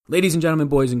Ladies and gentlemen,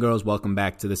 boys and girls, welcome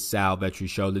back to the Sal Vetri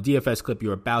Show. The DFS clip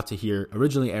you're about to hear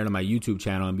originally aired on my YouTube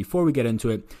channel, and before we get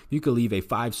into it, if you could leave a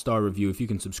 5-star review, if you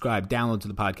can subscribe, download to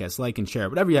the podcast, like and share,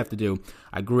 whatever you have to do,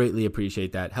 I greatly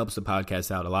appreciate that. Helps the podcast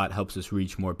out a lot, helps us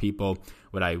reach more people.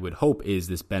 What I would hope is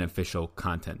this beneficial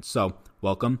content. So,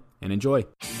 welcome and enjoy.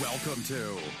 Welcome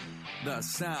to the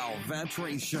Sal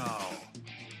Vetri Show.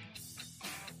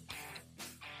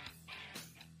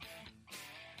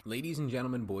 Ladies and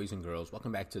gentlemen, boys and girls,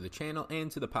 welcome back to the channel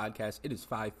and to the podcast. It is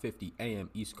 5:50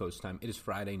 a.m. East Coast time. It is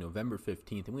Friday, November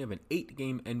 15th, and we have an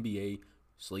 8-game NBA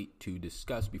slate to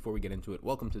discuss. Before we get into it,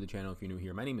 welcome to the channel if you're new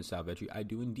here. My name is Sal Vetri. I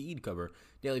do indeed cover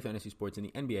daily fantasy sports in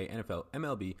the NBA, NFL,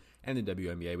 MLB, and the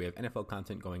WNBA. We have NFL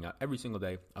content going out every single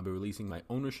day. I'll be releasing my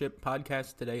ownership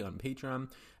podcast today on Patreon,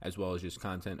 as well as just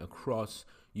content across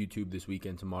YouTube this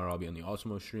weekend. Tomorrow I'll be on the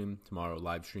Awesemo stream. Tomorrow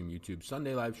live stream YouTube.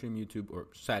 Sunday live stream YouTube, or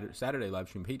Saturday live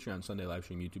stream Patreon. Sunday live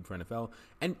stream YouTube for NFL.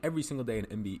 And every single day an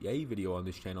NBA video on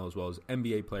this channel, as well as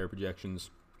NBA player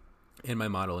projections and my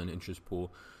model and interest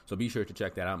pool. So be sure to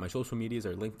check that out. My social medias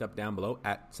are linked up down below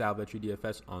at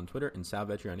SalVetriDFS on Twitter and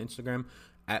SalVetri on Instagram.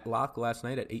 At Lock last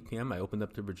night at 8 p.m., I opened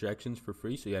up the projections for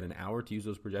free, so you had an hour to use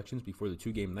those projections before the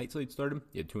 2-game night slate started.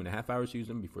 You had 2.5 hours to use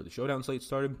them before the showdown slate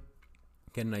started.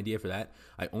 Get an idea for that.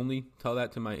 I only tell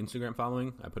that to my Instagram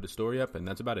following. I put a story up, and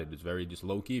that's about it. It's very just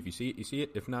low-key. If you see it, you see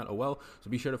it. If not, oh well. So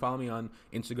be sure to follow me on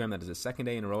Instagram. That is the second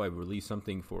day in a row I've released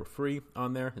something for free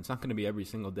on there. It's not going to be every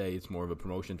single day. It's more of a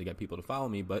promotion to get people to follow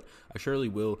me, but I surely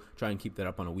will try and keep that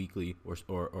up on a weekly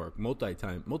or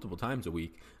multiple times a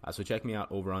week. So check me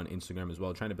out over on Instagram as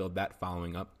well. Trying to build that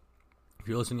following up. If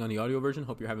you're listening on the audio version,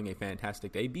 hope you're having a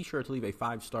fantastic day. Be sure to leave a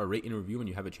 5-star rate and review when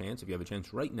you have a chance. If you have a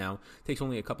chance right now, it takes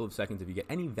only a couple of seconds. If you get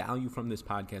any value from this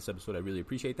podcast episode, I really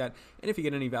appreciate that. And if you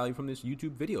get any value from this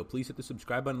YouTube video, please hit the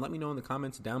subscribe button. Let me know in the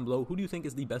comments down below, who do you think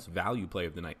is the best value play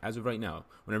of the night as of right now?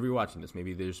 Whenever you're watching this,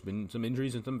 maybe there's been some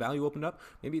injuries and some value opened up.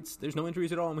 Maybe there's no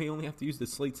injuries at all, and we only have to use the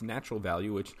slate's natural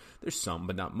value, which there's some,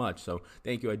 but not much. So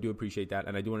thank you. I do appreciate that.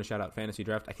 And I do want to shout out Fantasy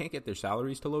Draft. I can't get their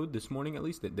salaries to load this morning, at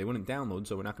least. They wouldn't download,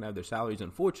 so we're not going to have their salaries,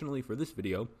 unfortunately, for this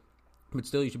video. But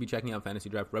still, you should be checking out Fantasy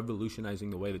Draft,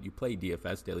 revolutionizing the way that you play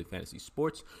DFS, daily fantasy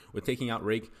sports. With taking out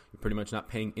rake, you're pretty much not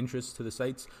paying interest to the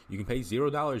sites. You can pay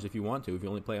 $0 if you want to. If you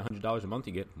only play $100 a month,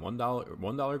 you get $1.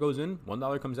 $1 goes in,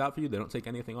 $1 comes out for you. They don't take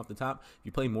anything off the top. If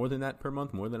you play more than that per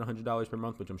month, more than $100 per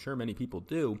month, which I'm sure many people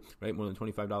do, right? More than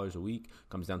 $25 a week,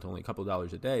 comes down to only a couple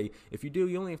dollars a day. If you do,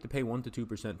 you only have to pay 1 to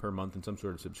 2% per month in some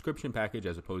sort of subscription package,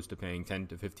 as opposed to paying 10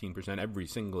 to 15% every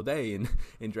single day in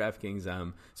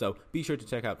Draftkings. So be sure to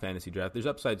check out Fantasy Draft. There's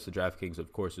upsides to Draftkings,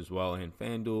 of course, as well, and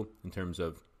FanDuel in terms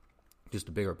of just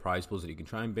the bigger prize pools that you can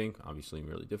try and bank. Obviously,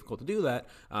 really difficult to do that,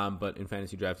 but in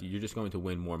Fantasy Draft, you're just going to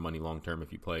win more money long-term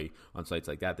if you play on sites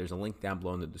like that. There's a link down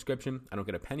below in the description. I don't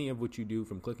get a penny of what you do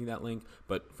from clicking that link,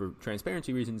 but for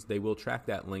transparency reasons, they will track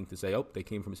that link to say, oh, they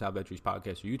came from Sal Vetri's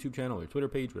podcast or YouTube channel or Twitter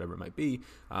page, whatever it might be,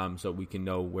 so we can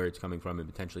know where it's coming from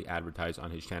and potentially advertise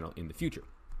on his channel in the future.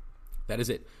 That is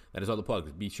it. That is all the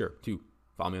plugs. Be sure to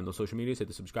follow me on those social medias, hit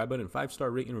the subscribe button,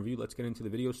 5-star rate and review. Let's get into the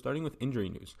video, starting with injury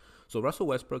news. So Russell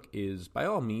Westbrook is, by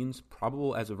all means,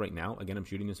 probable as of right now. Again, I'm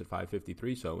shooting this at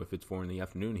 5:53, so if it's 4 in the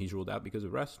afternoon, he's ruled out because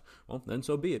of rest, well, then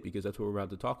so be it, because that's what we're about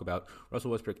to talk about.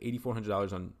 Russell Westbrook,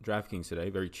 $8,400 on Draftkings today,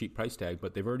 very cheap price tag,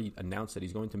 but they've already announced that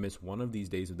he's going to miss one of these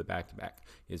days of the back-to-back,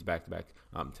 his back-to-back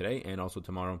today and also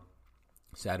tomorrow,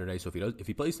 Saturday. So if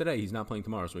he plays today, he's not playing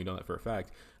tomorrow, so we know that for a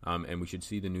fact. And we should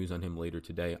see the news on him later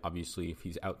today. Obviously, if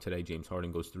he's out today, James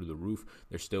Harden goes through the roof.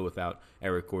 They're still without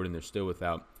Eric Gordon. They're still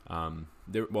without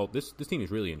this team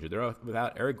is really injured. They're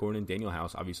without Eric Gordon, Daniel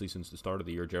House, obviously since the start of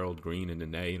the year, Gerald Green and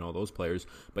Nene and all those players.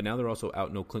 But now they're also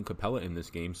out no Clint Capella in this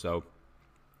game. So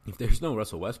if there's no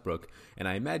Russell Westbrook, and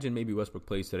I imagine maybe Westbrook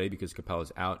plays today because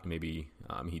Capella's out, and maybe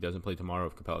he doesn't play tomorrow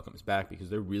if Capella comes back,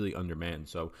 because they're really undermanned.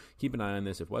 So keep an eye on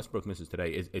this. If Westbrook misses today,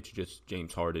 it's just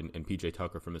James Harden and PJ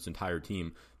Tucker from this entire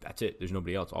team. That's it. There's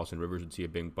nobody else. Austin Rivers would see a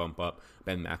big bump up.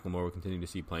 Ben McLemore will continue to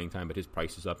see playing time, but his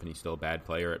price is up, and he's still a bad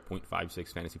player at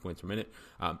 0.56 fantasy points per minute.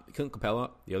 Clint Capella,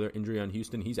 the other injury on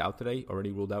Houston, he's out today,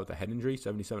 already ruled out with a head injury,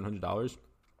 $7,700.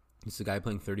 It's the guy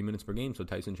playing 30 minutes per game, so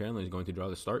Tyson Chandler is going to draw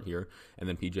the start here, and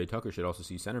then P.J. Tucker should also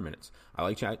see center minutes. I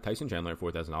like Tyson Chandler at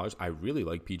 $4,000. I really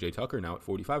like P.J. Tucker now at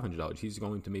 $4,500. He's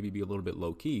going to maybe be a little bit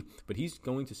low-key, but he's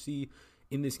going to see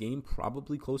in this game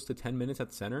probably close to 10 minutes at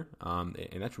the center, and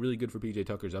that's really good for P.J.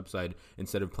 Tucker's upside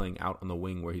instead of playing out on the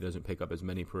wing where he doesn't pick up as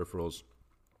many peripherals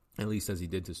at least as he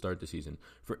did to start the season.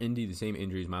 For Indy, the same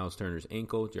injuries: Miles Turner's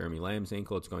ankle, Jeremy Lamb's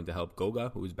ankle. It's going to help Goga,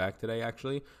 who is back today,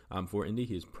 actually. For Indy,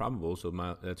 he is probable, so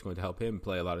that's going to help him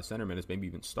play a lot of center minutes, maybe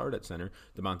even start at center.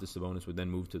 Domantas Sabonis would then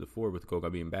move to the 4 with Goga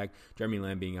being back. Jeremy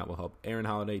Lamb being out will help Aaron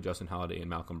Holiday, Justin Holiday, and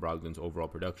Malcolm Brogdon's overall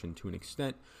production to an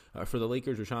extent. For the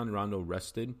Lakers, Rajon Rondo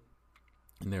rested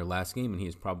in their last game, and he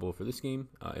is probable for this game.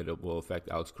 It will affect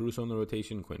Alex Caruso in the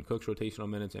rotation, Quinn Cook's rotational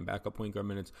minutes and backup point guard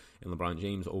minutes, and LeBron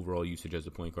James' overall usage as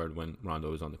a point guard when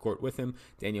Rondo is on the court with him.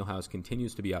 Daniel House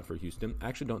continues to be out for Houston. I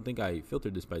actually don't think I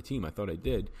filtered this by team. I thought I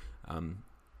did.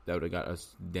 That would have got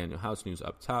us Daniel House news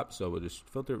up top, so we'll just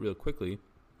filter it real quickly.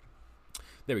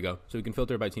 There we go. So we can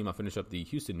filter by team. I'll finish up the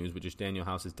Houston news, which is Daniel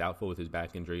House is doubtful with his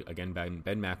back injury. Again, Ben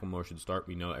McLemore should start.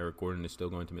 We know Eric Gordon is still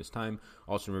going to miss time.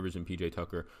 Austin Rivers and PJ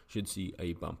Tucker should see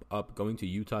a bump up. Going to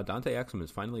Utah, Dante Exum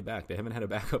is finally back. They haven't had a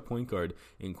backup point guard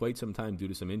in quite some time due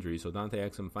to some injuries. So Dante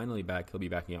Exum finally back. He'll be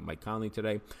backing up Mike Conley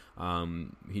today.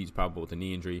 He's probable with a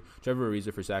knee injury. Trevor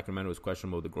Ariza for Sacramento is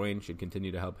questionable with the groin. Should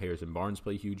continue to help Harrison Barnes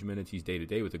play huge minutes. He's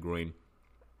day-to-day with the groin.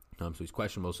 So he's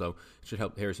questionable, so it should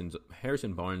help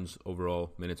Harrison Barnes'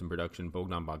 overall minutes in production.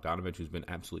 Bogdan Bogdanovic, who's been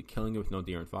absolutely killing it with no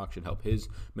De'Aaron Fox, should help his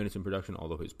minutes in production,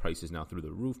 although his price is now through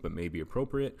the roof, but may be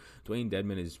appropriate. Dwayne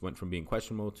Dedmon went from being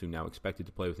questionable to now expected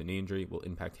to play with a knee injury. Will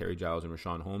impact Harry Giles and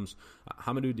Rashawn Holmes.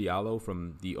 Hamidou Diallo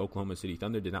from the Oklahoma City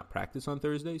Thunder did not practice on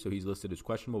Thursday, so he's listed as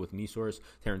questionable with knee soreness.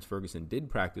 Terrence Ferguson did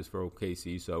practice for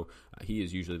OKC, so he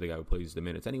is usually the guy who plays the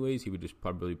minutes anyways. He would just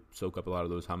probably soak up a lot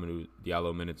of those Hamidou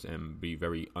Diallo minutes and be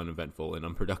very uneventful and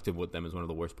unproductive with them as one of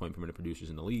the worst point per minute producers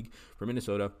in the league. For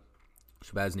Minnesota,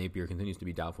 Shabazz Napier continues to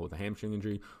be doubtful with a hamstring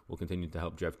injury. Will continue to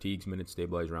help Jeff Teague's minutes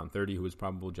stabilize around 30, who is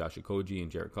probable. Josh Okogie and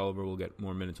Jarrett Culver will get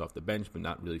more minutes off the bench, but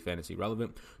not really fantasy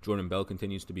relevant. Jordan Bell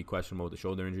continues to be questionable with a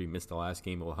shoulder injury. Missed the last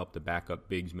game. It will help the backup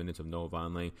bigs minutes of Noah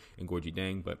Vonleh and Gorgie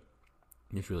Dang, but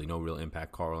there's really no real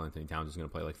impact. Karl Anthony Towns is going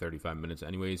to play like 35 minutes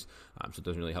anyways, so it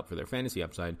doesn't really help for their fantasy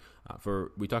upside.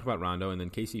 We talked about Rondo, and then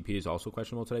KCP is also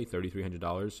questionable today,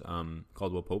 $3,300.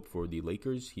 Caldwell Pope for the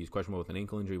Lakers. He's questionable with an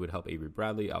ankle injury. Would help Avery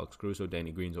Bradley, Alex Caruso,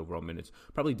 Danny Green's overall minutes.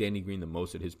 Probably Danny Green the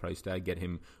most at his price tag. Get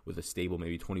him with a stable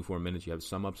maybe 24 minutes. You have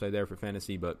some upside there for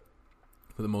fantasy, but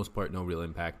for the most part, no real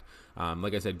impact.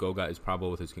 Like I said, Goga is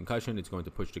probable with his concussion. It's going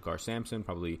to push Jakar Sampson,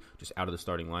 probably just out of the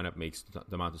starting lineup, makes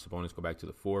Domantas Sabonis go back to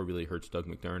the 4, really hurts Doug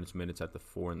McDermott's minutes at the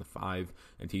 4 and the 5,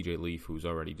 and TJ Leaf, who's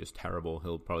already just terrible,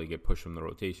 he'll probably get pushed from the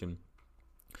rotation.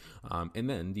 And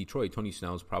then Detroit, Tony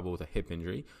Snell's probable with a hip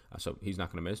injury, so he's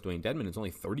not going to miss. Dwayne Dedmon is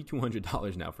only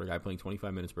 $3,200 now for a guy playing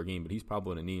 25 minutes per game, but he's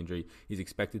probable with a knee injury. He's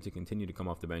expected to continue to come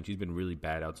off the bench. He's been really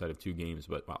bad outside of 2 games,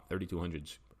 but wow, $3,200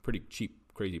 is pretty cheap.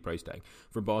 Crazy price tag.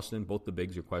 For Boston, both the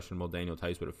bigs are questionable. Daniel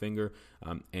Tice with a finger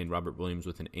and Robert Williams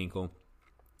with an ankle.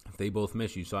 If they both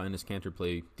miss, you saw Enes Kanter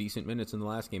play decent minutes in the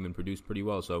last game and produce pretty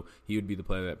well, so he would be the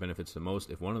player that benefits the most.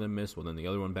 If one of them miss, well, then the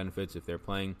other one benefits if they're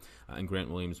playing, and Grant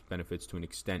Williams benefits to an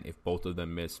extent if both of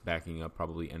them miss, backing up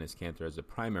probably Enes Kanter as a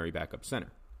primary backup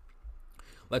center.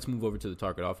 Let's move over to the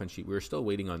target offense sheet. We're still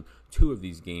waiting on 2 of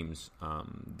these games,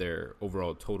 their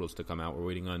overall totals to come out. We're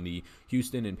waiting on the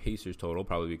Houston and Pacers total,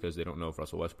 probably because they don't know if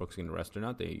Russell Westbrook's going to rest or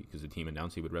not, because the team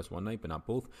announced he would rest one night, but not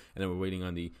both. And then we're waiting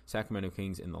on the Sacramento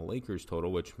Kings and the Lakers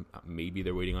total, which maybe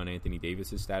they're waiting on Anthony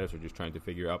Davis's status or just trying to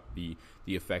figure out the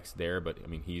effects there. But, I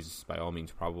mean, he's by all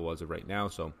means probable as of right now,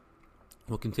 so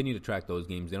we'll continue to track those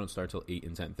games. They don't start till 8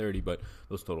 and 10:30, but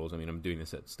those totals, I mean, I'm doing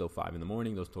this at still 5 in the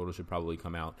morning. Those totals should probably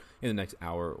come out in the next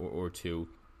hour or 2.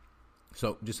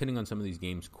 So just hitting on some of these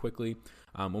games quickly.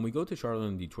 When we go to Charlotte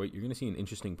and Detroit, you're going to see an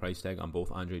interesting price tag on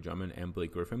both Andre Drummond and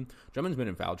Blake Griffin. Drummond's been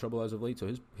in foul trouble as of late, so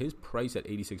his price at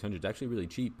 $8,600 is actually really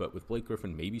cheap, but with Blake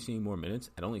Griffin maybe seeing more minutes,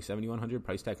 at only $7,100,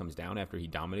 price tag comes down after he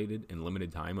dominated in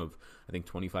limited time of, I think,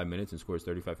 25 minutes and scores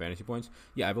 35 fantasy points.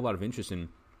 Yeah, I have a lot of interest in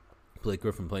Blake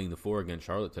Griffin playing the 4 against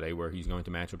Charlotte today, where he's going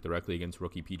to match up directly against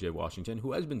rookie P.J. Washington,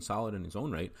 who has been solid in his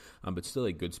own right, but still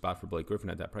a good spot for Blake Griffin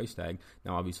at that price tag.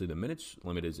 Now, obviously, the minutes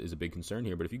limit is a big concern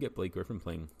here, but if you get Blake Griffin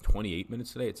playing 28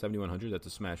 minutes today at $7,100, that's a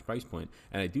smash price point.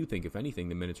 And I do think, if anything,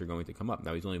 the minutes are going to come up.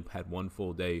 Now, he's only had 1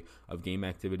 full day of game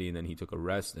activity, and then he took a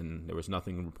rest, and there was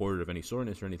nothing reported of any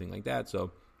soreness or anything like that,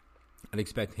 so I'd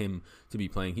expect him to be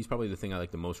playing. He's probably the thing I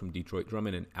like the most from Detroit.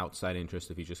 Drummond, an outside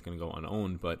interest if he's just going to go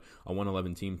unowned, but a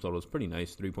 111 team total is pretty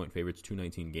nice. 3-point favorites,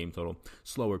 219 game total.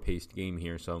 Slower paced game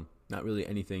here, so not really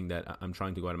anything that I'm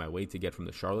trying to go out of my way to get from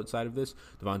the Charlotte side of this.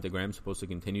 Devontae Graham's supposed to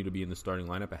continue to be in the starting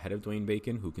lineup ahead of Dwayne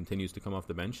Bacon, who continues to come off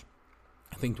the bench.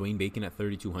 I think Dwayne Bacon at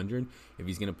 3,200, if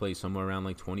he's going to play somewhere around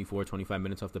like 24, 25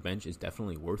 minutes off the bench, is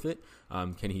definitely worth it.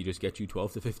 Can he just get you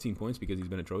 12 to 15 points because he's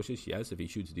been atrocious? Yes. If he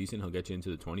shoots decent, he'll get you into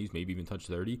the 20s, maybe even touch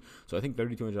 30. So I think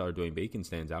 $3,200 Dwayne Bacon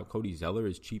stands out. Cody Zeller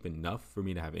is cheap enough for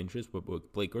me to have interest, but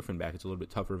with Blake Griffin back, it's a little bit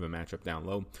tougher of a matchup down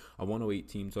low. A 108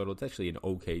 team total, it's actually an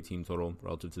okay team total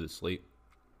relative to the slate.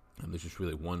 There's just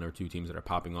really one or two teams that are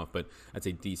popping off, but that's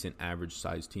a decent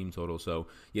average-sized team total. So,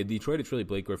 yeah, Detroit, it's really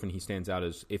Blake Griffin. He stands out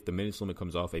as, if the minutes limit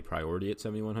comes off, a priority at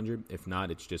 7,100. If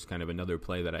not, it's just kind of another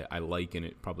play that I like, and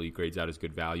it probably grades out as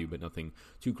good value, but nothing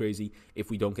too crazy. If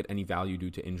we don't get any value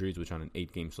due to injuries, which on an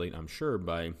 8-game slate, I'm sure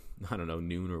by, I don't know,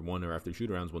 noon or 1 or after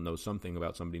shoot-arounds, we'll know something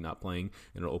about somebody not playing,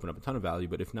 and it'll open up a ton of value.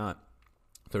 But if not,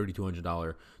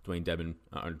 $3,200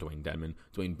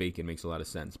 Dwayne Bacon makes a lot of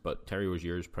sense. But Terry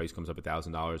Rozier's price comes up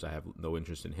 $1,000. I have no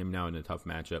interest in him now in a tough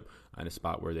matchup in a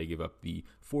spot where they give up the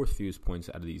fourth fewest points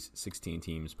out of these 16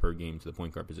 teams per game to the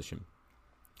point guard position.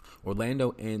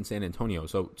 Orlando and San Antonio.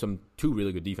 So two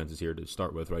really good defenses here to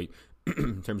start with, right?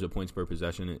 In terms of points per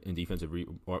possession and defensive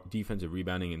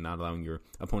rebounding and not allowing your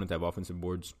opponent to have offensive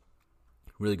boards.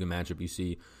 Really good matchup. You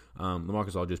see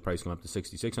LaMarcus Aldridge's price come up to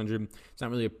 $6,600. It's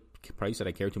not really a price that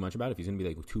I care too much about. If he's going to be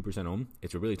like 2% owned,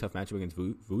 it's a really tough matchup against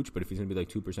Vooch, but if he's going to be like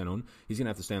 2% owned, he's going to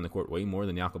have to stay on the court way more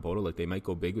than Jakob Poeltl. Like, they might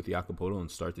go big with Jakob Poeltl and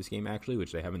start this game, actually,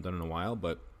 which they haven't done in a while,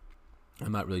 but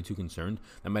I'm not really too concerned.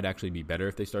 That might actually be better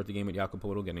if they start the game with Jakob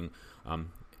Poeltl, getting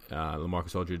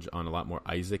LaMarcus Aldridge on a lot more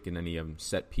Isaac and any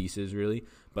set pieces, really.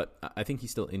 But I think he's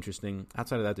still interesting.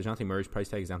 Outside of that, DeJounte Murray's price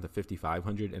tag is down to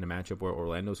 $5,500 in a matchup where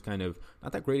Orlando's kind of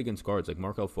not that great against guards, like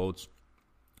Markelle Fultz,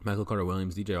 Michael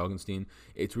Carter-Williams, DJ Augustin.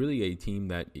 It's really a team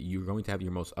that you're going to have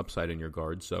your most upside in your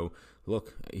guards. So,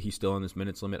 look, he's still on this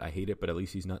minutes limit. I hate it, but at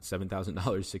least he's not $7,000,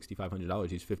 $6,500.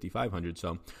 He's $5,500.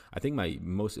 So, I think my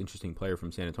most interesting player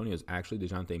from San Antonio is actually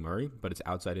DeJounte Murray, but it's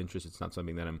outside interest. It's not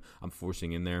something that I'm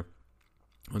forcing in there.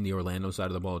 On the Orlando side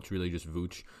of the ball, it's really just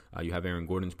Vooch. You have Aaron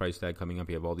Gordon's price tag coming up.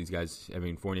 You have all these guys.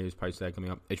 Evan Fournier's price tag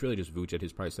coming up. It's really just Vooch at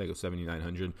his price tag of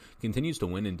 $7,900. Continues to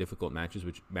win in difficult matchups,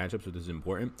 which is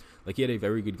important. Like, he had a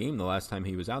very good game the last time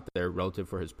he was out there relative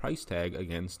for his price tag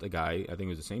against a guy. I think it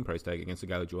was the same price tag against a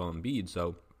guy like Joel Embiid.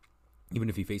 So, even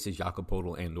if he faces Jakob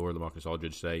Poeltl and or LaMarcus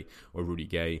Aldridge, say, or Rudy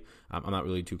Gay, I'm not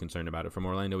really too concerned about it. From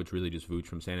Orlando, it's really just Vooch.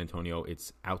 From San Antonio,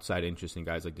 it's outside interest in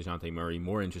guys like DeJounte Murray,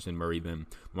 more interest in Murray than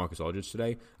LaMarcus Aldridge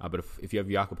today. But if you have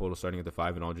Jakob Poeltl starting at the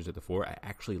 5 and Aldridge at the 4, I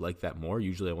actually like that more.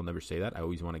 Usually I will never say that. I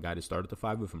always want a guy to start at the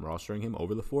 5 if I'm rostering him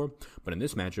over the 4. But in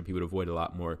this matchup, he would avoid a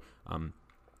lot more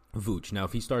Vooch. Now,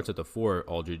 if he starts at the 4,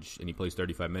 Aldridge, and he plays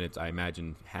 35 minutes, I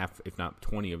imagine half, if not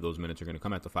 20 of those minutes are going to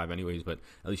come at the 5 anyways, but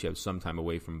at least you have some time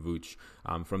away from Vooch.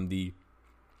 From the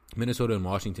Minnesota and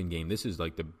Washington game, this is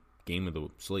like the game of the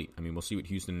slate. I mean, we'll see what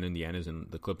Houston and Indiana's and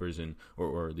the Clippers and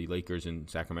or the Lakers and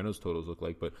Sacramento's totals look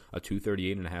like, but a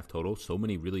 238.5 total. So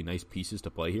many really nice pieces to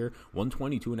play here.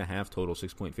 122.5 total,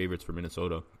 6-point favorites for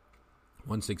Minnesota.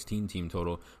 116 team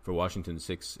total for Washington,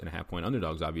 6.5-point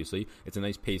underdogs, obviously. It's a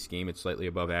nice pace game. It's slightly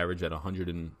above average at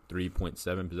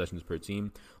 103.7 possessions per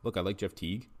team. Look, I like Jeff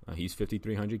Teague. He's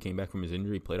 5,300, came back from his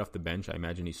injury, played off the bench. I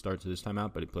imagine he starts this time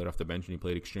out, but he played off the bench and he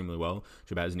played extremely well.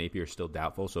 Shabazz Napier is still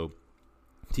doubtful, so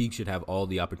Teague should have all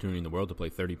the opportunity in the world to play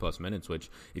 30-plus minutes, which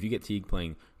if you get Teague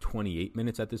playing 28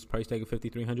 minutes at this price tag of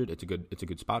 $5,300, it's a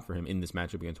good spot for him in this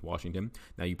matchup against Washington.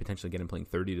 Now you potentially get him playing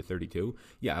 30 to 32.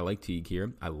 Yeah, I like Teague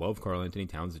here. I love Karl-Anthony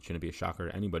Towns. It shouldn't be a shocker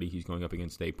to anybody. He's going up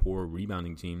against a poor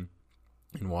rebounding team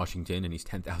in Washington, and he's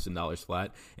 $10,000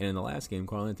 flat. And in the last game,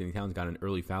 Karl-Anthony Towns got in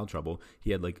early foul trouble.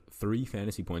 He had like 3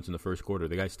 fantasy points in the first quarter.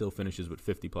 The guy still finishes with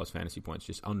 50-plus fantasy points.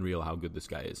 Just unreal how good this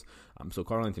guy is. So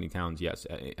Karl-Anthony Towns, yes,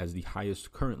 as the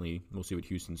highest currently. We'll see what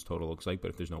Houston's total looks like,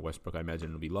 but if there's no Westbrook, I imagine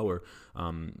it'll be lower.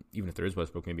 Even if there is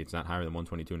Westbrook, maybe it's not higher than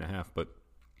 122.5, but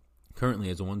currently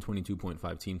has a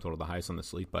 122.5 team total, the highest on the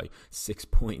slate by 6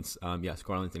 points. Yes,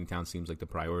 Karl-Anthony Towns seems like the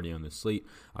priority on the slate.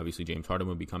 Obviously, James Harden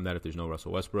would become that if there's no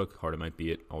Russell Westbrook. Harden might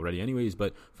be it already anyways,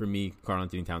 but for me,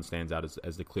 Karl-Anthony Towns stands out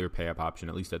as the clear pay-up option,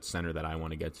 at least at center that I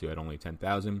want to get to at only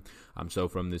 $10,000. So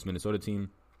from this Minnesota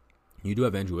team, you do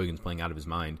have Andrew Wiggins playing out of his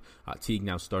mind. Teague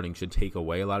now starting should take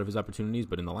away a lot of his opportunities,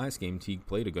 but in the last game, Teague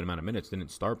played a good amount of minutes.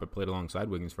 Didn't start, but played alongside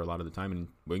Wiggins for a lot of the time, and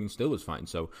Wiggins still was fine.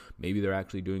 So maybe they're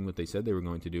actually doing what they said they were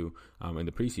going to do in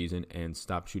the preseason and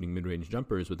stop shooting mid-range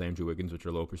jumpers with Andrew Wiggins, which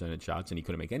are low percentage shots, and he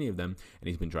couldn't make any of them, and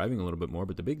he's been driving a little bit more.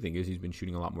 But the big thing is he's been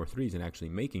shooting a lot more threes and actually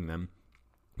making them.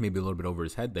 Maybe a little bit over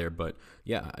his head there, but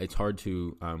yeah, it's hard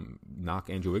to knock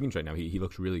Andrew Wiggins right now. He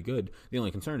looks really good. The only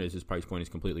concern is his price point is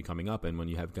completely coming up, and when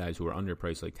you have guys who are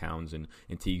underpriced like Towns and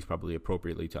Teague's probably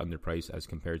appropriately to underprice as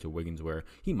compared to Wiggins, where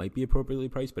he might be appropriately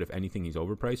priced, but if anything, he's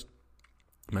overpriced.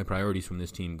 My priorities from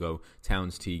this team go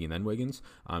Towns, Teague, and then Wiggins.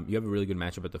 You have a really good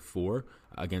matchup at the 4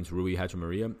 against Rui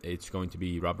Hachimura. It's going to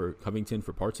be Robert Covington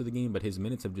for parts of the game, but his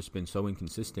minutes have just been so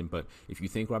inconsistent. But if you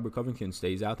think Robert Covington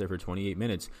stays out there for 28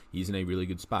 minutes, he's in a really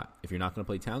good spot. If you're not going to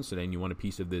play Towns today and you want a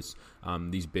piece of this,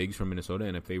 these bigs from Minnesota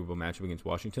in a favorable matchup against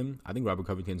Washington, I think Robert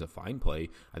Covington's a fine play.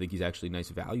 I think he's actually a nice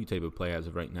value type of play as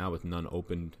of right now with none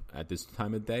opened at this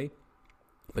time of day.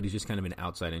 But he's just kind of an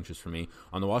outside interest for me.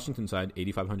 On the Washington side,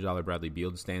 $8,500 Bradley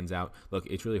Beal stands out. Look,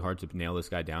 it's really hard to nail this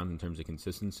guy down in terms of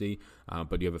consistency,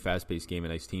 but you have a fast-paced game, a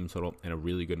nice team total, and a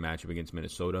really good matchup against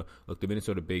Minnesota. Look, the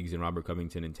Minnesota bigs and Robert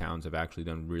Covington and Towns have actually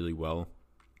done really well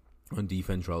on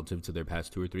defense relative to their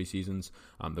past 2 or 3 seasons.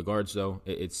 The guards, though,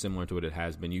 it's similar to what it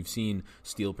has been. You've seen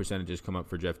steal percentages come up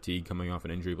for Jeff Teague coming off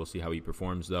an injury. We'll see how he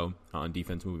performs, though, on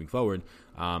defense moving forward.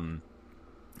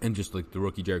 And just like the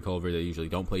rookie Jared Culver, they usually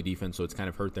don't play defense, so it's kind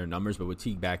of hurt their numbers. But with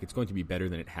Teague back, it's going to be better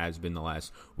than it has been the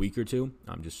last week or two,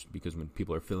 just because when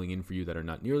people are filling in for you that are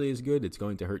not nearly as good, it's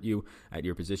going to hurt you at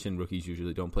your position. Rookies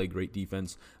usually don't play great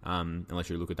defense unless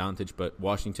you're Luka Doncic. But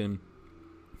Washington,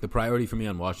 the priority for me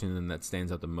on Washington that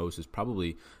stands out the most is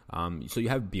probably, so you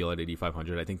have Beal at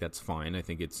 8,500. I think that's fine. I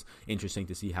think it's interesting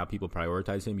to see how people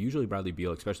prioritize him. Usually Bradley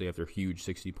Beal, especially after huge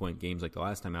 60-point games like the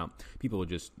last time out, people will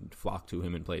just flock to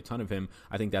him and play a ton of him.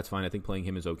 I think that's fine. I think playing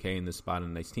him is okay in this spot and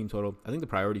a nice team total. I think the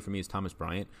priority for me is Thomas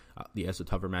Bryant. He has a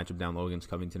tougher matchup down low against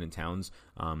Covington and Towns.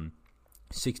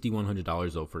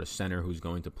 $6,100 though for a center who's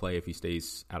going to play if he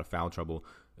stays out of foul trouble,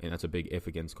 and that's a big if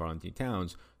against Karl-Anthony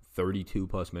Towns. 32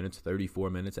 plus minutes, 34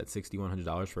 minutes at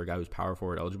 $6,100 for a guy who's power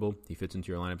forward eligible. He fits into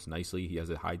your lineups nicely. He has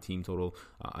a high team total,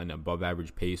 an above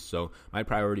average pace. So my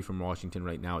priority from Washington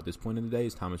right now at this point in the day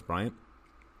is Thomas Bryant.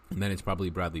 And then it's probably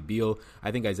Bradley Beal.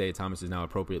 I think Isaiah Thomas is now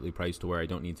appropriately priced to where I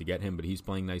don't need to get him, but he's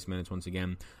playing nice minutes once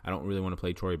again. I don't really want to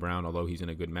play Troy Brown, although he's in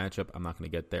a good matchup. I'm not going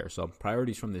to get there. So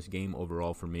priorities from this game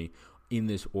overall for me in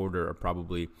this order are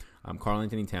probably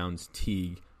Karl-Anthony Towns,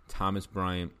 Teague, Thomas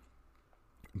Bryant,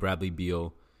 Bradley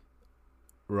Beal,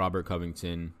 Robert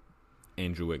Covington,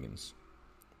 Andrew Wiggins.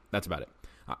 That's about it.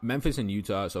 Memphis and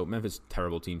Utah. So Memphis,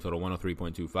 terrible team total,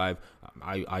 103.25.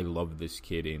 I love this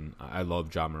kid, and I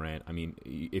love Ja Morant. I mean,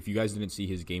 if you guys didn't see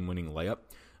his game-winning layup,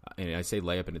 and I say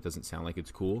layup and it doesn't sound like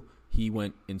it's cool, he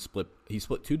went and split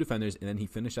 2 defenders, and then he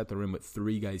finished at the rim with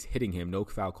 3 guys hitting him. No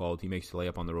foul called. He makes the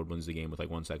layup on the road, wins the game with like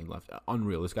 1 second left.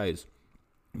 Unreal. This guy is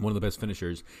one of the best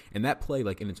finishers, and that play,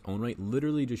 like in its own right,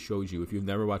 literally just shows you, if you've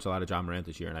never watched a lot of Ja Morant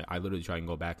this year, and I literally try and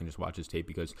go back and just watch his tape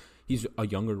because he's a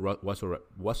younger Russell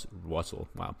Westbrook,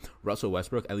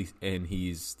 at least, and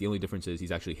the only difference is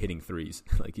he's actually hitting threes.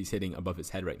 Like he's hitting above his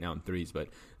head right now in threes, but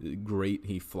great,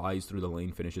 he flies through the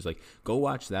lane finishes. Like go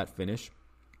watch that finish.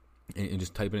 And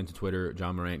just type it into Twitter,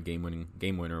 Ja Morant game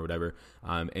winner or whatever,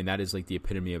 and that is like the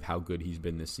epitome of how good he's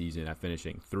been this season at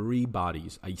finishing. 3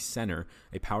 bodies, a center,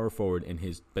 a power forward, and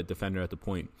his defender at the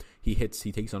point. He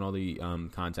takes on all the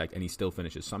contact, and he still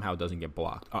finishes. Somehow doesn't get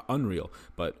blocked. Unreal.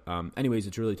 But anyways,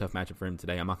 it's a really tough matchup for him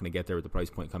today. I'm not going to get there with the price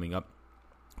point coming up.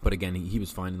 But again, he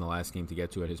was fine in the last game to get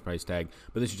to at his price tag.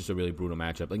 But this is just a really brutal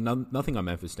matchup. Like nothing on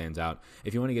Memphis stands out.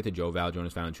 If you want to get to Joe Val,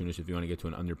 Jonas Valanciunas, if you want to get to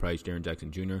an underpriced Jaren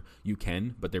Jackson Jr., you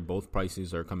can. But they're both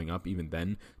prices are coming up even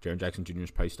then. Jaren Jackson Jr.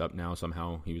 is priced up now.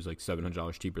 Somehow he was like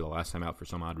 $700 cheaper the last time out for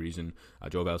some odd reason.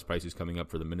 Joe Val's price is coming up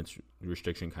for the minutes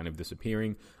restriction kind of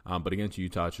disappearing. But against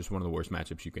Utah, it's just one of the worst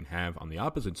matchups you can have. On the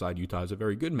opposite side, Utah has a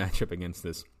very good matchup against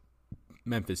this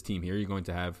Memphis team here. You're going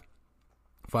to have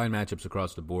fine matchups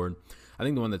across the board. I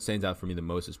think the one that stands out for me the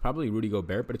most is probably Rudy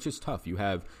Gobert, but it's just tough. You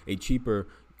have a cheaper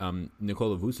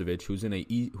Nikola Vucevic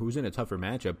who's in a tougher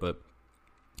matchup, but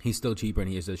he's still cheaper, and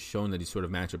he has just shown that he's sort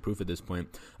of matchup proof at this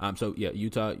point. So yeah,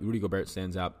 Utah, Rudy Gobert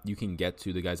stands out. You can get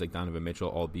to the guys like Donovan Mitchell,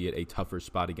 albeit a tougher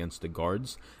spot against the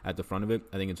guards at the front of it.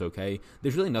 I think it's okay.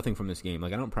 There's really nothing from this game.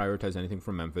 Like I don't prioritize anything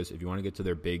from Memphis. If you want to get to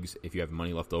their bigs, if you have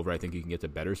money left over, I think you can get to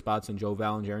better spots than Joe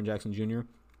Val and Jaren Jackson Jr.,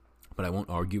 but I won't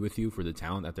argue with you for the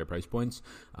talent at their price points.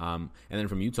 And then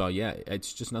from Utah, yeah,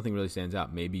 it's just nothing really stands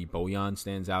out. Maybe Bojan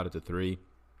stands out at the 3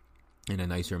 in a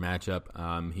nicer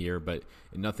matchup here, but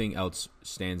nothing else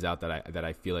stands out that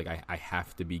I feel like I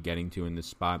have to be getting to in this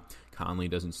spot. Conley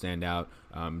doesn't stand out.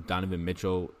 Donovan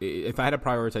Mitchell, if I had to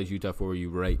prioritize Utah for you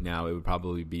right now, it would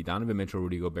probably be Donovan Mitchell,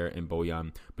 Rudy Gobert, and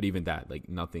Bojan. But even that, like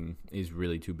nothing is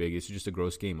really too big. It's just a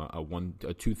gross game. A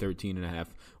 213.5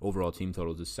 overall team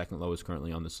total is the second lowest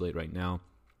currently on the slate right now.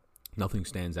 Nothing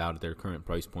stands out at their current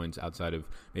price points outside of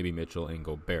maybe Mitchell and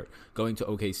Gobert. Going to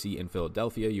OKC and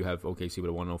Philadelphia, you have OKC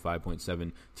with a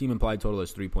 105.7 team implied total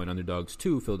as 3-point underdogs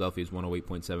to Philadelphia's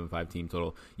 108.75 team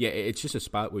total. Yeah, it's just a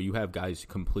spot where you have guys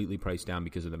completely priced down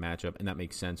because of the matchup, and that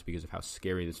makes sense because of how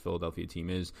scary this Philadelphia team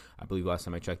is. I believe last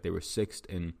time I checked, they were 6th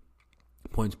in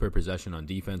points per possession on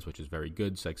defense, which is very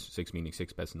good, six meaning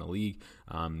sixth best in the league,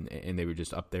 and they were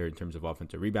just up there in terms of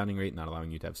offensive rebounding rate, not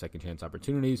allowing you to have second chance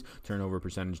opportunities. Turnover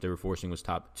percentage they were forcing was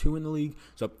top 2 in the league,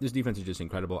 so this defense is just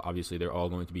incredible. Obviously, they're all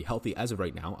going to be healthy as of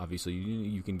right now. Obviously,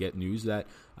 you can get news that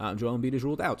Joel Embiid is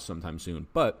ruled out sometime soon,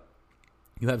 but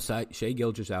you have Shai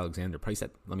Gilgeous-Alexander priced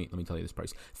at, let me tell you this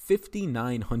price,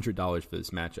 $5,900 for this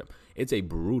matchup. It's a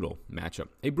brutal matchup.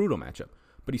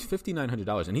 But he's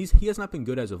 $5,900, and he has not been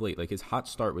good as of late. Like, his hot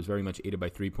start was very much aided by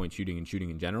three-point shooting and shooting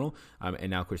in general,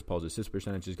 and now Chris Paul's assist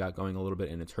percentage has got going a little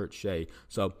bit, and it's hurt Shai.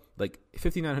 So, like,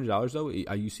 $5,900, though,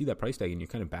 you see that price tag, and you're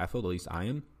kind of baffled, at least I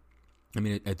am. I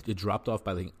mean, it dropped off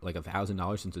by like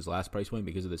 $1,000 since his last price point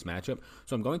because of this matchup.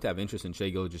 So I'm going to have interest in Shai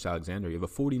Gilgeous-Alexander. You have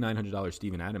a $4,900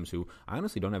 Steven Adams, who I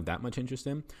honestly don't have that much interest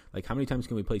in. Like, how many times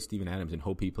can we play Steven Adams and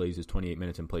hope he plays his 28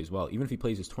 minutes and plays well? Even if he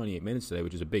plays his 28 minutes today,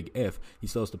 which is a big if, he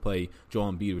still has to play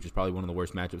Joel Embiid, which is probably one of the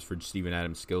worst matchups for Steven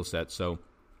Adams' skill set. So,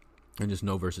 and just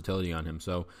no versatility on him.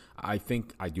 So I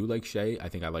think I do like Shai. I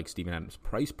think I like Steven Adams'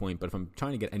 price point, but if I'm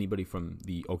trying to get anybody from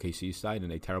the OKC side in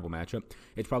a terrible matchup,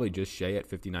 it's probably just Shai at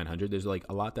 $5,900.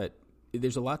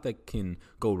 There's a lot that can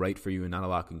go right for you and not a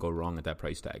lot can go wrong at that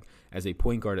price tag. As a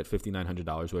point guard at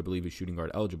 $5,900, who I believe is shooting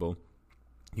guard eligible,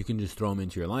 you can just throw him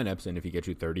into your lineups, and if he gets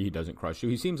you 30, he doesn't crush you.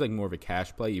 He seems like more of a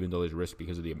cash play, even though there's risk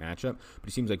because of the matchup, but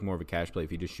he seems like more of a cash play if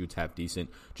he just shoots half decent.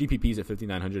 GPP's at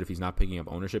 $5,900 if he's not picking up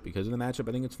ownership because of the matchup.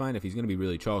 I think it's fine. If he's going to be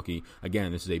really chalky,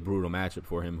 again, this is a brutal matchup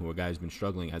for him, who a guy's been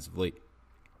struggling as of late.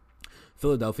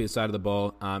 Philadelphia side of the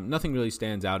ball, nothing really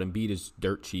stands out. Embiid is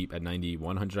dirt cheap at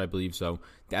 $9,100, I believe. So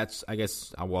that's, I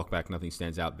guess, I'll walk back. Nothing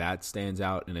stands out. That stands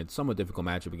out, and it's somewhat difficult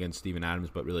matchup against Steven Adams,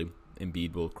 but really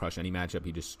Embiid will crush any matchup.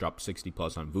 He just dropped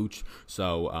 60+ on Vooch.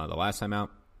 So the last time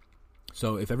out.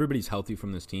 So if everybody's healthy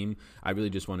from this team, I really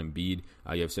just want Embiid.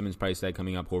 You have Simmons' price tag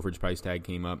coming up. Horford's price tag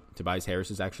came up. Tobias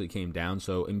Harris's actually came down.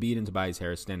 So Embiid and Tobias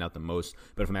Harris stand out the most.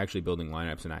 But if I'm actually building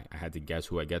lineups and I had to guess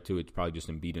who I get to, it's probably just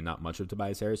Embiid and not much of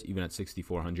Tobias Harris. Even at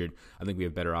 $6,400, I think we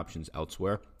have better options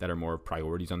elsewhere that are more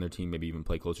priorities on their team, maybe even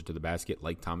play closer to the basket,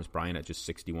 like Thomas Bryant at just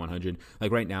 $6,100.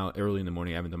 Like right now, early in the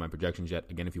morning, I haven't done my projections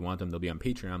yet. Again, if you want them, they'll be on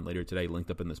Patreon later today,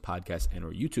 linked up in this podcast and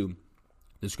or YouTube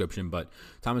description. But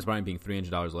Thomas Bryant being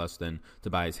 $300 less than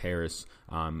Tobias Harris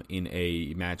in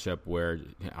a matchup where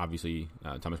obviously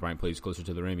Thomas Bryant plays closer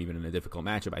to the rim, even in a difficult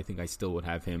matchup, I think I still would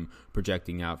have him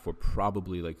projecting out for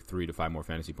probably like 3 to 5 more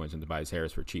fantasy points than Tobias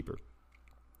Harris for cheaper.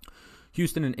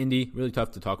 Houston and Indy, really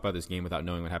tough to talk about this game without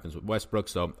knowing what happens with Westbrook,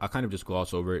 so I'll kind of just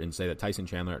gloss over it and say that Tyson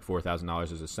Chandler at $4,000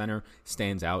 as a center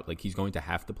stands out. Like, he's going to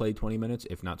have to play 20 minutes,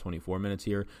 if not 24 minutes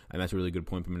here, and that's a really good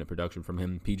point per minute production from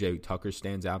him. PJ Tucker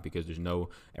stands out because there's no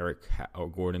Eric or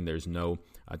Gordon, there's no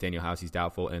Daniel House, he's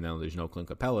doubtful, and then there's no Clint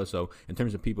Capella. So in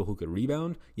terms of people who could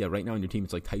rebound, yeah, right now on your team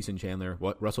it's like Tyson Chandler,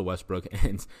 Russell Westbrook,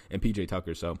 and PJ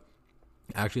Tucker. So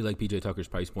I actually like PJ Tucker's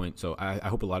price point, so I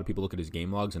hope a lot of people look at his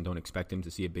game logs and don't expect him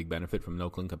to see a big benefit from no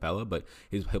Clint Capella, but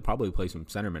he'll probably play some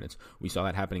center minutes. We saw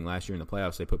that happening last year in the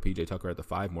playoffs. They put PJ Tucker at the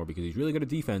 5 more because he's really good at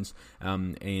defense,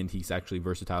 and he's actually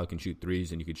versatile, can shoot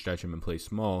threes, and you could stretch him and play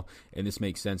small, and this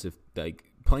makes sense if, like,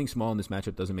 playing small in this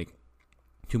matchup doesn't make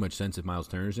too much sense if Miles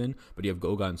Turner's in, but you have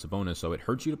Goga and Sabonis, so it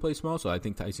hurts you to play small. So I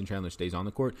think Tyson Chandler stays on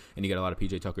the court, and you get a lot of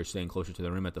PJ Tucker staying closer to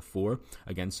the rim at the 4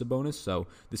 against Sabonis. So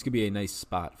this could be a nice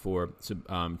spot for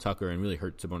Tucker and really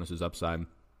hurt Sabonis' upside.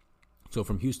 So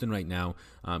from Houston right now,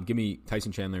 give me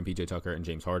Tyson Chandler and PJ Tucker and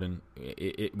James Harden.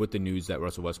 With the news that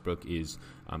Russell Westbrook is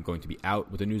going to be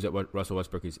out, with the news that Russell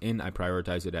Westbrook is in, I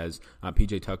prioritize it as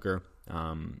PJ Tucker,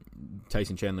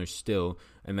 Tyson Chandler still,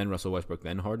 and then Russell Westbrook,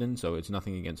 then Harden. So it's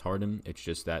nothing against Harden. It's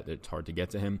just that it's hard to get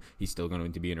to him. He's still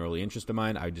going to be an early interest of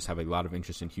mine. I just have a lot of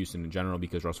interest in Houston in general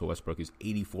because Russell Westbrook is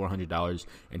 $8,400,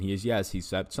 and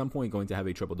he's at some point going to have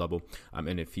a triple-double.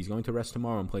 And if he's going to rest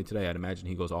tomorrow and play today, I'd imagine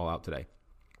he goes all out today.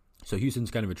 So Houston's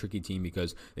kind of a tricky team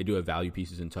because they do have value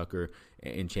pieces in Tucker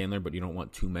and Chandler, but you don't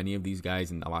want too many of these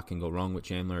guys, and a lot can go wrong with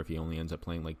Chandler if he only ends up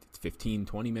playing like 15,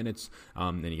 20 minutes,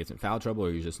 then he gets in foul trouble,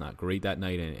 or he's just not great that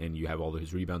night, and you have all of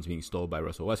his rebounds being stolen by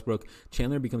Russell Westbrook.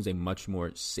 Chandler becomes a much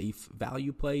more safe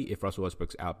value play if Russell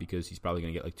Westbrook's out because he's probably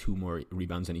going to get like 2 more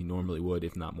rebounds than he normally would,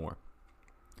 if not more.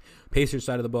 Pacers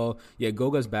side of the ball, yeah,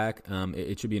 Goga's back.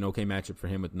 It should be an okay matchup for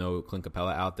him with no Clint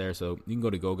Capella out there, so you can go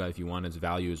to Goga if you want as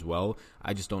value as well.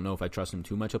 I just don't know if I trust him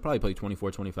too much. He'll probably play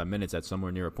 24, 25 minutes at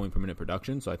somewhere near a point per minute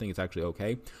production, so I think it's actually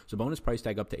okay. So bonus price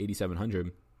tag up to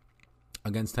 $8,700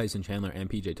 against Tyson Chandler and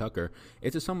PJ Tucker.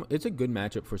 It's a good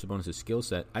matchup for Sabonis' skill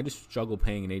set. I just struggle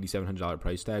paying an $8,700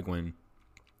 price tag when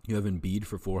you have Embiid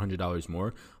for $400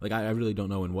 more. Like, I really don't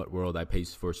know in what world I pay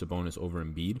for Sabonis over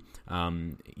Embiid,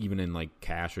 even in like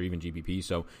cash or even GPP.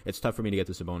 So it's tough for me to get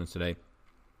to Sabonis today.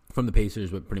 From the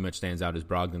Pacers, what pretty much stands out is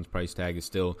Brogdon's price tag is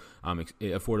still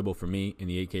affordable for me in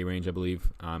the 8K range, I believe.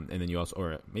 And then you also,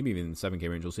 or maybe even in the 7K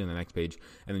range, we'll see on the next page.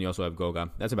 And then you also have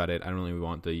Goga. That's about it. I don't really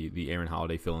want the Aaron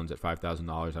Holiday fill-ins at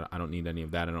 $5,000. I don't need any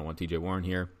of that. I don't want TJ Warren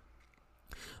here.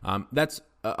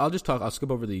 I'll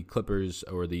skip over the Clippers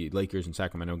or the Lakers and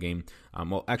Sacramento game.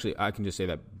 Well, actually, I can just say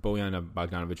that Bojan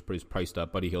Bogdanovic is priced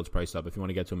up. Buddy Hield's priced up. If you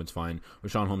want to get to him, it's fine.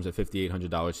 Rashawn Holmes at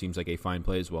 $5,800 seems like a fine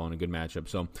play as well and a good matchup.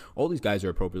 So all these guys are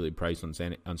appropriately priced on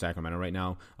Sacramento right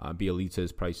now. Bielitsa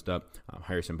is priced up.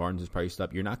 Harrison Barnes is priced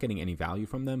up. You're not getting any value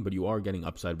from them, but you are getting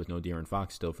upside with no De'Aaron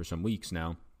Fox still for some weeks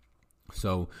now.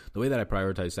 So the way that I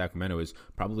prioritize Sacramento is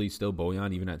probably still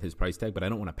Bojan, even at his price tag, but I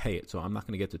don't want to pay it. So I'm not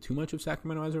going to get to too much of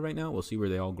Sacramento as of right now. We'll see where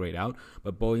they all grade out.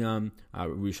 But Bojan,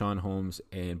 Rashawn Holmes,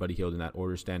 and Buddy Hield in that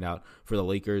order stand out. For the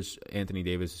Lakers, Anthony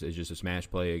Davis is just a smash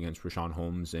play against Rashawn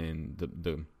Holmes and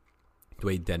the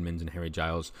Dwayne Dedmons and Harry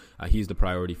Giles. He's the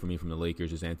priority for me from the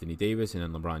Lakers is Anthony Davis and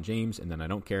then LeBron James. And then I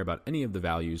don't care about any of the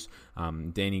values.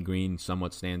 Danny Green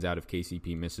somewhat stands out if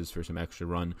KCP misses for some extra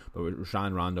run. But with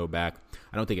Rajon Rondo back,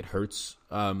 I don't think it hurts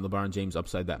LeBron James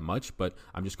upside that much. But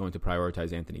I'm just going to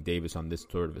prioritize Anthony Davis on this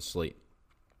sort of a slate.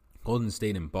 Golden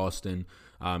State and Boston,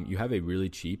 you have a really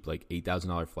cheap, like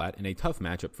 $8,000 flat, and a tough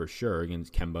matchup for sure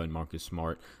against Kemba and Marcus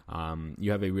Smart.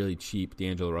 You have a really cheap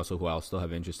D'Angelo Russell, who I'll still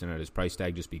have interest in at his price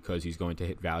tag just because he's going to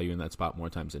hit value in that spot more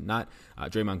times than not.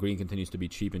 Draymond Green continues to be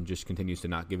cheap and just continues to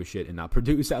not give a shit and not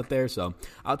produce out there, so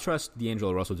I'll trust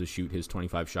D'Angelo Russell to shoot his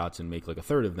 25 shots and make like a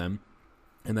third of them.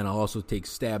 And then I'll also take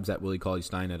stabs at Willie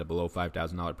Cauley-Stein at a below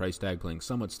 $5,000 price tag, playing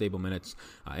somewhat stable minutes,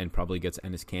 and probably gets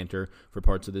Enes Kanter for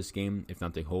parts of this game, if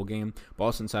not the whole game.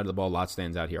 Boston side of the ball, a lot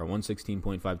stands out here. Our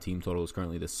 116.5 team total is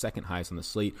currently the second highest on the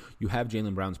slate. You have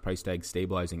Jaylen Brown's price tag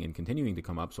stabilizing and continuing to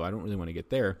come up, so I don't really want to get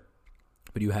there.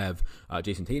 But you have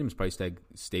Jason Tatum's price tag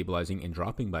stabilizing and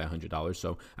dropping by $100.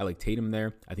 So I like Tatum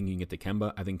there. I think you can get to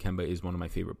Kemba. I think Kemba is one of my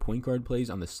favorite point guard plays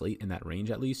on the slate in that range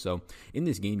at least. So in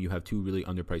this game, you have two really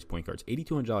underpriced point guards.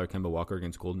 $8,200 Kemba Walker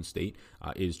against Golden State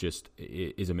is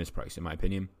a misprice in my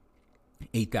opinion.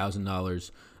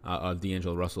 $8,000 of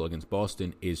D'Angelo Russell against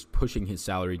Boston is pushing his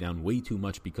salary down way too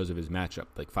much because of his matchup,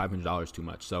 like $500 too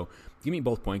much. So give me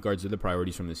both point guards. They're the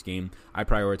priorities from this game. I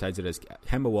prioritize it as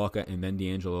Kemba Walker and then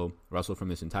D'Angelo Russell from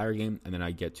this entire game, and then I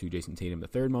get to Jason Tatum the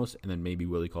third most, and then maybe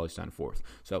Willie Cauley-Stein fourth.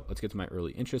 So let's get to my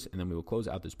early interest, and then we will close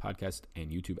out this podcast and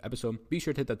YouTube episode. Be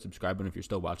sure to hit that subscribe button if you're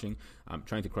still watching. I'm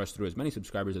trying to crush through as many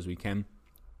subscribers as we can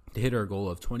to hit our goal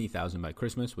of 20,000 by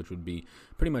Christmas, which would be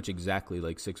pretty much exactly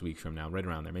like 6 weeks from now, right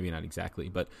around there. Maybe not exactly,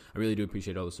 but I really do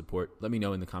appreciate all the support. Let me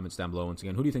know in the comments down below. Once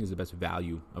again, who do you think is the best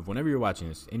value of whenever you're watching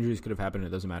this? Injuries could have happened. It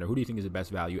doesn't matter. Who do you think is the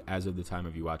best value as of the time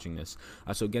of you watching this?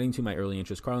 So getting to my early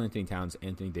interest, Karl-Anthony Towns,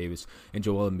 Anthony Davis, and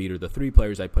Joel Embiid are the three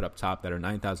players I put up top that are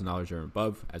 $9,000 or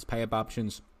above as pay-up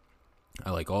options.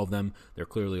 I like all of them. They're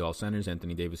clearly all centers.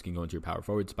 Anthony Davis can go into your power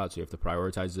forward spot, so you have to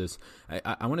prioritize this.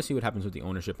 I want to see what happens with the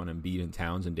ownership on Embiid and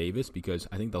Towns and Davis because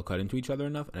I think they'll cut into each other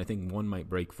enough, and I think one might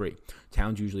break free.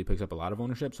 Towns usually picks up a lot of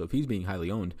ownership, so if he's being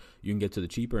highly owned, you can get to the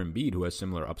cheaper Embiid, who has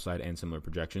similar upside and similar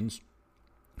projections,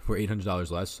 for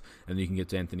 $800 less, and then you can get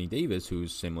to Anthony Davis,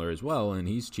 who's similar as well, and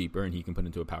he's cheaper, and he can put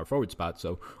into a power forward spot.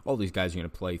 So all these guys are going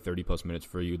to play 30-plus minutes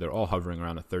for you. They're all hovering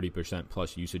around a 30%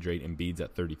 plus usage rate. Embiid's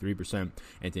at 33%,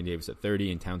 Anthony Davis at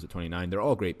 30%, and Towns at 29%. They're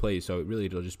all great plays, so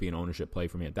it'll just be an ownership play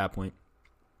for me at that point.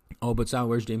 Oh, but Sal,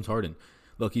 where's James Harden?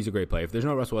 Look, he's a great player. If there's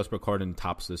no Russell Westbrook, Harden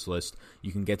tops this list.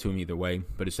 You can get to him either way,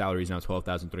 but his salary is now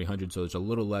 $12,300, so there's a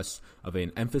little less of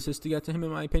an emphasis to get to him,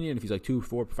 in my opinion. If he's like 2,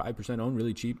 4, 5% owned,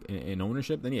 really cheap in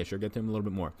ownership, then yeah, sure, get to him a little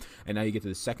bit more. And now you get to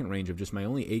the second range of just my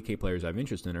only 8K players I have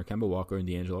interest in are Kemba Walker and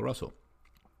D'Angelo Russell.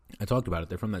 I talked about it.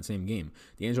 They're from that same game.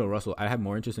 D'Angelo Russell, I have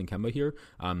more interest in Kemba here.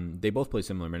 They both play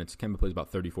similar minutes. Kemba plays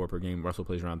about 34 per game. Russell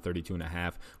plays around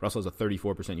 32.5. Russell has a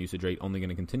 34% usage rate, only going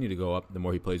to continue to go up the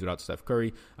more he plays without Steph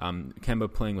Curry.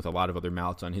 Kemba, playing with a lot of other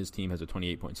mouths on his team, has a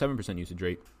 28.7% usage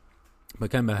rate.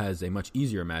 But Kemba has a much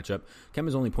easier matchup.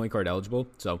 Kemba's only point guard eligible,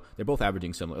 so they're both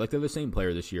averaging similar. Like, they're the same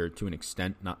player this year to an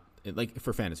extent, not like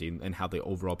for fantasy and how they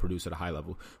overall produce at a high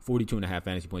level. 42.5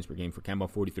 fantasy points per game for Kemba,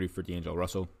 43 for D'Angelo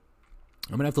Russell.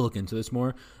 I'm going to have to look into this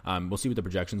more. We'll see what the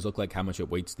projections look like, how much it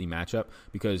weights the matchup,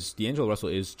 because D'Angelo Russell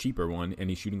is cheaper one, and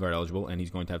he's shooting guard eligible, and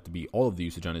he's going to have to be all of the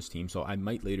usage on his team. So I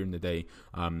might later in the day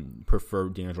prefer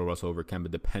D'Angelo Russell over Kemba,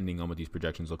 depending on what these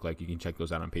projections look like. You can check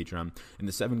those out on Patreon. In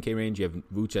the 7K range, you have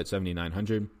Vooch at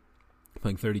 $7,900.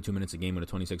 Playing 32 minutes a game with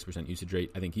a 26% usage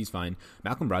rate. I think he's fine.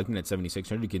 Malcolm Brogdon at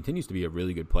 $7,600 continues to be a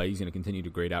really good play. He's going to continue to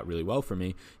grade out really well for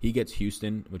me. He gets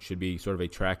Houston, which should be sort of a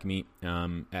track meet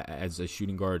as a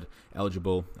shooting guard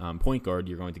eligible point guard.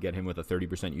 You're going to get him with a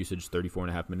 30% usage,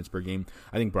 34.5 minutes per game.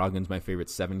 I think Brogdon's my favorite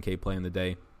 7K play in the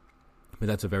day. But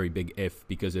that's a very big if,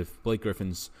 because if Blake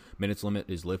Griffin's minutes limit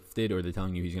is lifted, or they're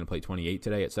telling you he's going to play 28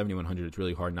 today at 7,100, it's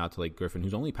really hard not to like Griffin,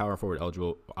 who's only power forward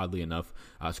eligible, oddly enough.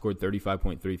 Scored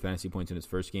 35.3 fantasy points in his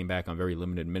first game back on very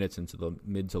limited minutes into the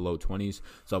mid to low 20s.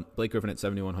 So Blake Griffin at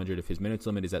 7,100, if his minutes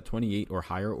limit is at 28 or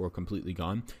higher or completely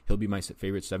gone, he'll be my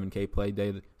favorite 7K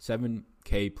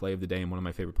play of the day and one of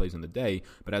my favorite plays in the day.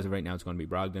 But as of right now, it's going to be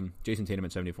Brogdon. Jason Tatum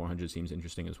at 7,400 seems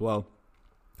interesting as well.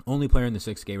 Only player in the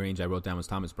 6K range I wrote down was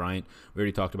Thomas Bryant. We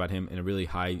already talked about him in a really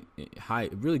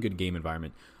really good game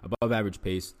environment. Above average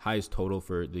pace, highest total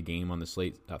for the game on the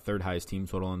slate, third highest team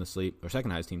total on the slate, or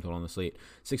second highest team total on the slate.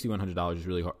 $6,100 is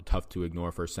really tough to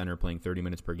ignore for a center playing 30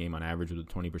 minutes per game on average with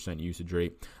a 20% usage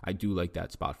rate. I do like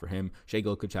that spot for him. Shai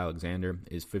Gilgeous-Alexander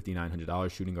is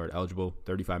 $5,900, shooting guard eligible,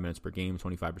 35 minutes per game,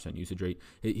 25% usage rate.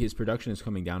 His production is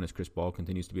coming down as Chris Paul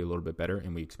continues to be a little bit better,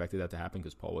 and we expected that to happen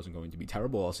because Paul wasn't going to be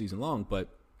terrible all season long, but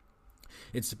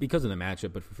it's because of the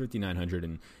matchup. But for $5,900,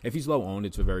 and if he's low owned,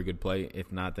 it's a very good play. If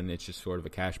not, then it's just sort of a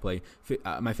cash play.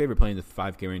 My favorite play in the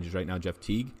 5K range is right now Jeff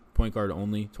Teague, point guard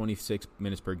only, 26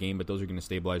 minutes per game, but those are going to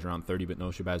stabilize around 30, but no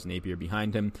Shabazz Napier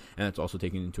behind him, and that's also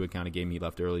taking into account a game he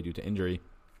left early due to injury.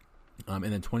 And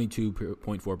then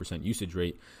 22.4% usage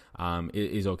rate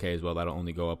is okay as well. That'll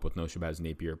only go up with no Shabazz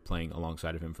Napier playing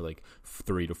alongside of him for like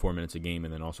 3 to 4 minutes a game,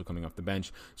 and then also coming off the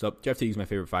bench. So Jeff Teague's my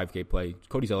favorite 5K play.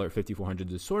 Cody Zeller at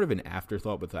 5,400 is sort of an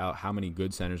afterthought without how many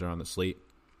good centers are on the slate.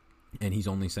 And he's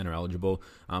only center eligible,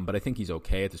 but I think he's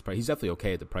okay at this price. He's definitely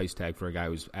okay at the price tag for a guy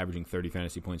who's averaging 30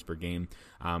 fantasy points per game,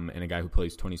 and a guy who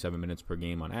plays 27 minutes per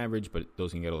game on average, but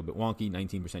those can get a little bit wonky.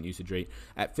 19% usage rate.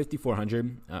 At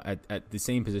 5,400, at the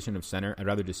same position of center, I'd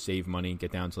rather just save money,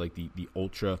 get down to like the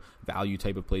ultra value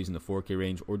type of plays in the 4K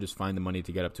range, or just find the money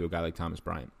to get up to a guy like Thomas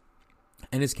Bryant.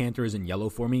 Enes Kanter is in yellow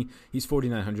for me. He's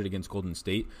 4,900 against Golden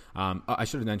State. I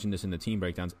should have mentioned this in the team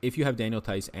breakdowns. If you have Daniel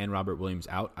Tice and Robert Williams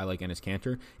out, I like Enes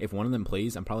Kanter. If one of them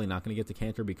plays, I'm probably not going to get to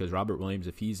Kanter because Robert Williams,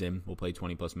 if he's in, will play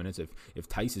 20-plus minutes. If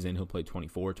Tice is in, he'll play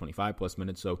 24, 25-plus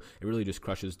minutes. So it really just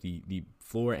crushes the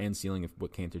floor and ceiling of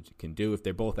what Kanter can do. If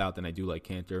they're both out, then I do like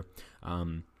Kanter.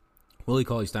 Willie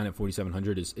Cauley-Stein at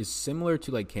 4,700 is similar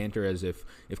to like Kanter, as if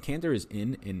Kanter is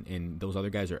in and those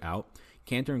other guys are out,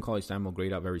 Kanter and Cauley-Stein will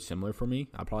grade out very similar for me.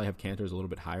 I'll probably have Kanter as a little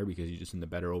bit higher because he's just in the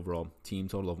better overall team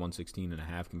total of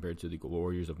 116.5 compared to the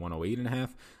Warriors of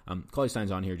 108.5.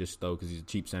 Cauley-Stein's on here just though because he's a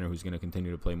cheap center who's going to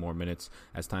continue to play more minutes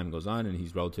as time goes on, and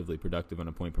he's relatively productive on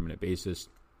a point per minute basis.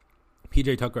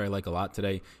 PJ Tucker I like a lot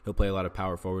today. He'll play a lot of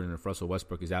power forward, and if Russell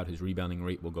Westbrook is out, his rebounding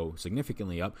rate will go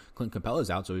significantly up. Clint Capella's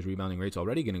out, so his rebounding rate's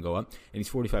already going to go up, and he's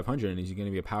 4,500, and he's going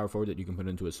to be a power forward that you can put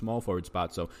into a small forward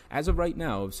spot. So as of right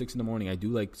now, 6 in the morning, I do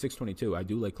like 6:22. I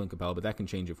do like Clint Capella, but that can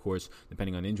change, of course,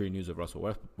 depending on injury news of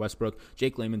Russell Westbrook.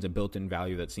 Jake Layman's a built-in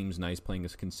value that seems nice, playing a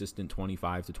consistent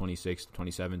 25 to 26 to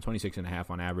 27, 26.5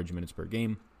 on average minutes per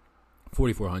game.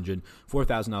 4,400,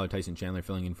 $4,000 Tyson Chandler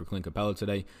filling in for Clint Capella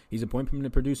today. He's a point per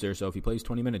minute producer, so if he plays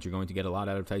 20 minutes, you're going to get a lot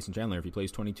out of Tyson Chandler. If he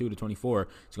plays 22 to 24,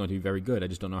 it's going to be very good. I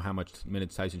just don't know how much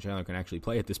minutes Tyson Chandler can actually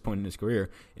play at this point in his career.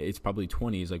 It's probably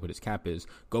 20 is like what his cap is.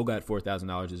 Goga at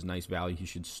 $4,000 is nice value. He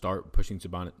should start pushing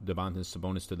Domantas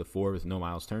Sabonis to the 4 with no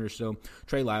Miles Turner still.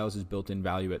 Trey Lyles is built-in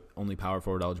value at only power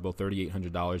forward eligible,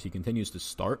 $3,800. He continues to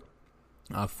start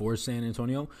for San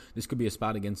Antonio. This could be a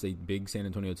spot against a big San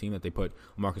Antonio team that they put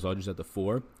Marcus Aldridge at the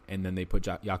 4, and then they put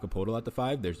Jakob Poeltl at the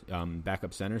 5. There's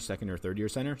backup center, second or third year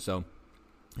center. So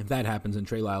if that happens, then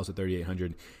Trey Lyles at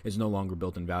 3,800 is no longer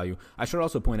built in value. I should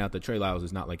also point out that Trey Lyles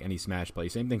is not like any smash play.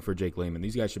 Same thing for Jake Layman.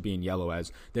 These guys should be in yellow,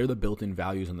 as they're the built-in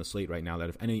values on the slate right now that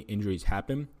if any injuries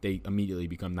happen, they immediately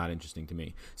become not interesting to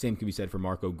me. Same can be said for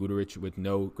Marko Guduric with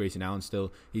no Grayson Allen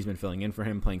still. He's been filling in for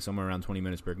him, playing somewhere around 20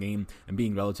 minutes per game and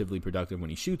being relatively productive when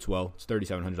he shoots well. It's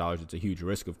 $3,700. It's a huge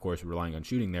risk, of course, relying on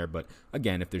shooting there. But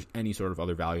again, if there's any sort of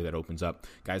other value that opens up,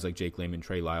 guys like Jake Layman,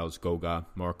 Trey Lyles, Goga,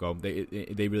 Marco,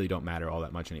 they really don't matter all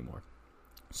that much anymore.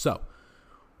 So,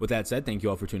 with that said, thank you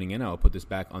all for tuning in. I'll put this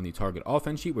back on the Target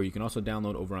Offense sheet, where you can also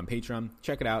download over on Patreon.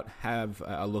 Check it out. Have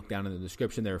a look down in the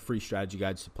description. There are free strategy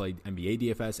guides to play NBA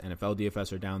DFS, NFL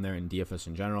DFS are down there, and DFS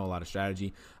in general, a lot of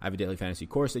strategy. I have a daily fantasy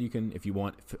course that you can, if you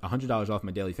want $100 off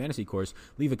my daily fantasy course,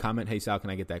 leave a comment. Hey, Sal, can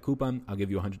I get that coupon? I'll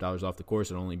give you $100 off the course.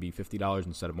 It'll only be $50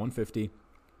 instead of $150.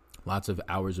 Lots of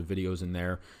hours of videos in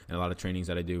there and a lot of trainings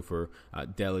that I do for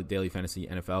daily fantasy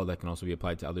NFL that can also be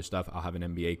applied to other stuff. I'll have an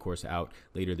NBA course out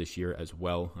later this year as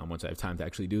well, once I have time to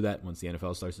actually do that, once the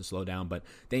NFL starts to slow down. But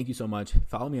thank you so much.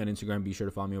 Follow me on Instagram. Be sure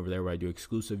to follow me over there, where I do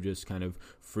exclusive, just kind of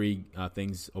free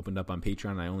things opened up on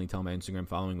Patreon. I only tell my Instagram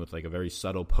following with like a very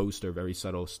subtle post or very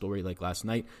subtle story like last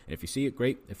night. And if you see it,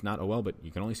 great. If not, oh well, but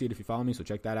you can only see it if you follow me, so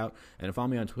check that out. And follow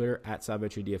me on Twitter at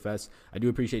SalVetriDFS. I do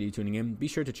appreciate you tuning in. Be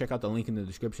sure to check out the link in the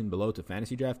description below to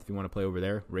Fantasy Draft if you want to play over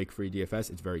there. Rake-free DFS.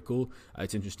 It's very cool.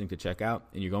 It's interesting to check out,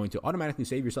 and you're going to automatically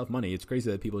save yourself money. It's crazy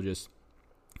that people just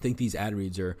think these ad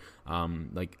reads are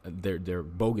like they're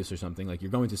bogus or something. Like,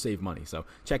 you're going to save money. So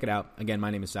check it out. Again,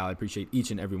 my name is Sal. I appreciate each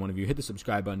and every one of you. Hit the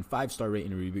subscribe button, 5-star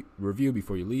rating and review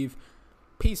before you leave.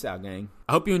 Peace out, gang.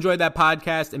 I hope you enjoyed that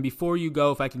podcast. And before you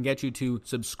go, if I can get you to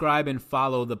subscribe and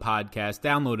follow the podcast,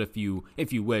 download if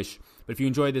you wish. But if you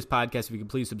enjoyed this podcast, if you could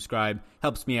please subscribe,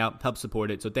 helps me out, helps support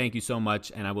it. So thank you so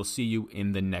much, and I will see you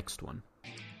in the next one.